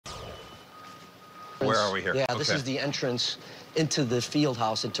Where are we here? Yeah, okay. This is the entrance into the field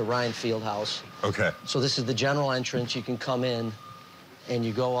house, into Ryan Field House. Okay. So this is the general entrance. You can come in, and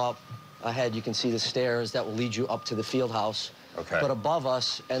you go up ahead. You can see the stairs that will lead you up to the field house. Okay. But above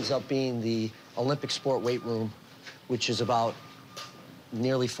us ends up being the Olympic Sport Weight Room, which is about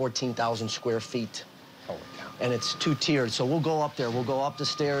nearly 14,000 square feet. Holy cow. And it's two-tiered. So we'll go up there. We'll go up the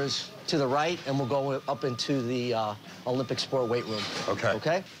stairs to the right, and we'll go up into the Olympic Sport Weight Room. Okay.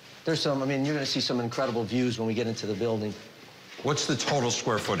 Okay? There's some, I mean, you're going to see some incredible views when we get into the building. What's the total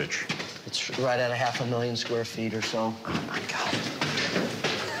square footage? It's right at 500,000 square feet or so. Oh, my God.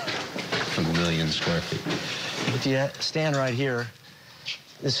 1,000,000 square feet. If you stand right here,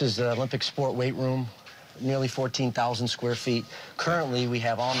 this is the Olympic Sport Weight Room, nearly 14,000 square feet. Currently, we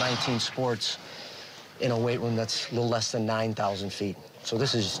have all 19 sports in a weight room that's a little less than 9,000 feet. So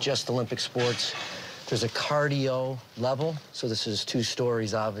this is just Olympic sports. There's a cardio level, so this is 2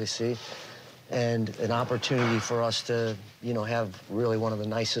 stories, obviously, and an opportunity for us to, you know, have really one of the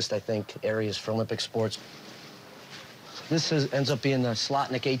nicest, I think, areas for Olympic sports. This ends up being the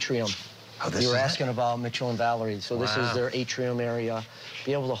Slotnick Atrium. Oh, this you were is asking about Mitchell and Valerie. So this is their atrium area.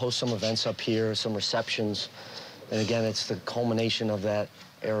 Be able to host some events up here, some receptions. And again, it's the culmination of that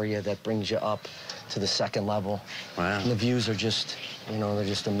area that brings you up to the 2nd level. Wow. And the views are just, you know, they're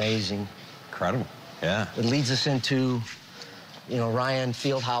just amazing. Incredible. Yeah. It leads us into, you know, Ryan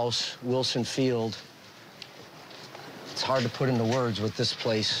Fieldhouse, Wilson Field. It's hard to put into words what this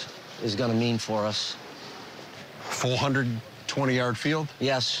place is going to mean for us. Full 120-yard field?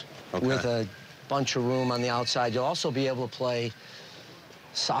 Yes, okay. With a bunch of room on the outside. You'll also be able to play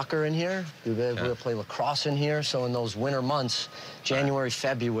soccer in here. You'll be able to play lacrosse in here. So in those winter months, January,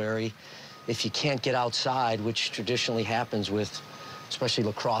 February, if you can't get outside, which traditionally happens with, especially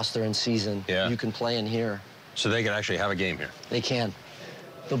lacrosse, they're in season, you can play in here. So they can actually have a game here? They can.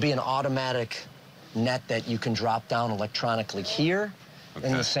 There'll be an automatic net that you can drop down electronically here,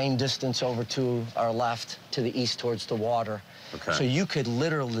 in the same distance over to our left, to the east towards the water. Okay. So you could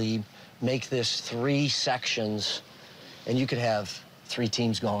literally make this 3 sections, and you could have 3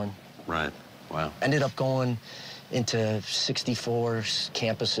 teams going. Right. Wow. Ended up going into 64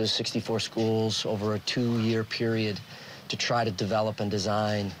 campuses, 64 schools over a 2-year period to try to develop and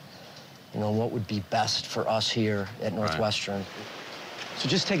design, you know, what would be best for us here at Northwestern. Right. So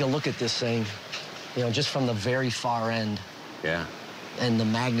just take a look at this thing, you know, just from the very far end. Yeah. And the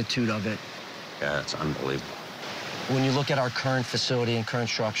magnitude of it. Yeah, it's unbelievable. When you look at our current facility and current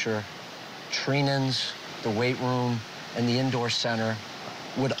structure, Treenan's, the weight room, and the indoor center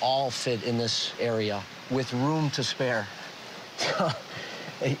would all fit in this area with room to spare.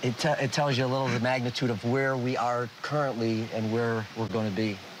 It tells you a little of the magnitude of where we are currently and where we're going to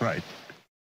be. Right.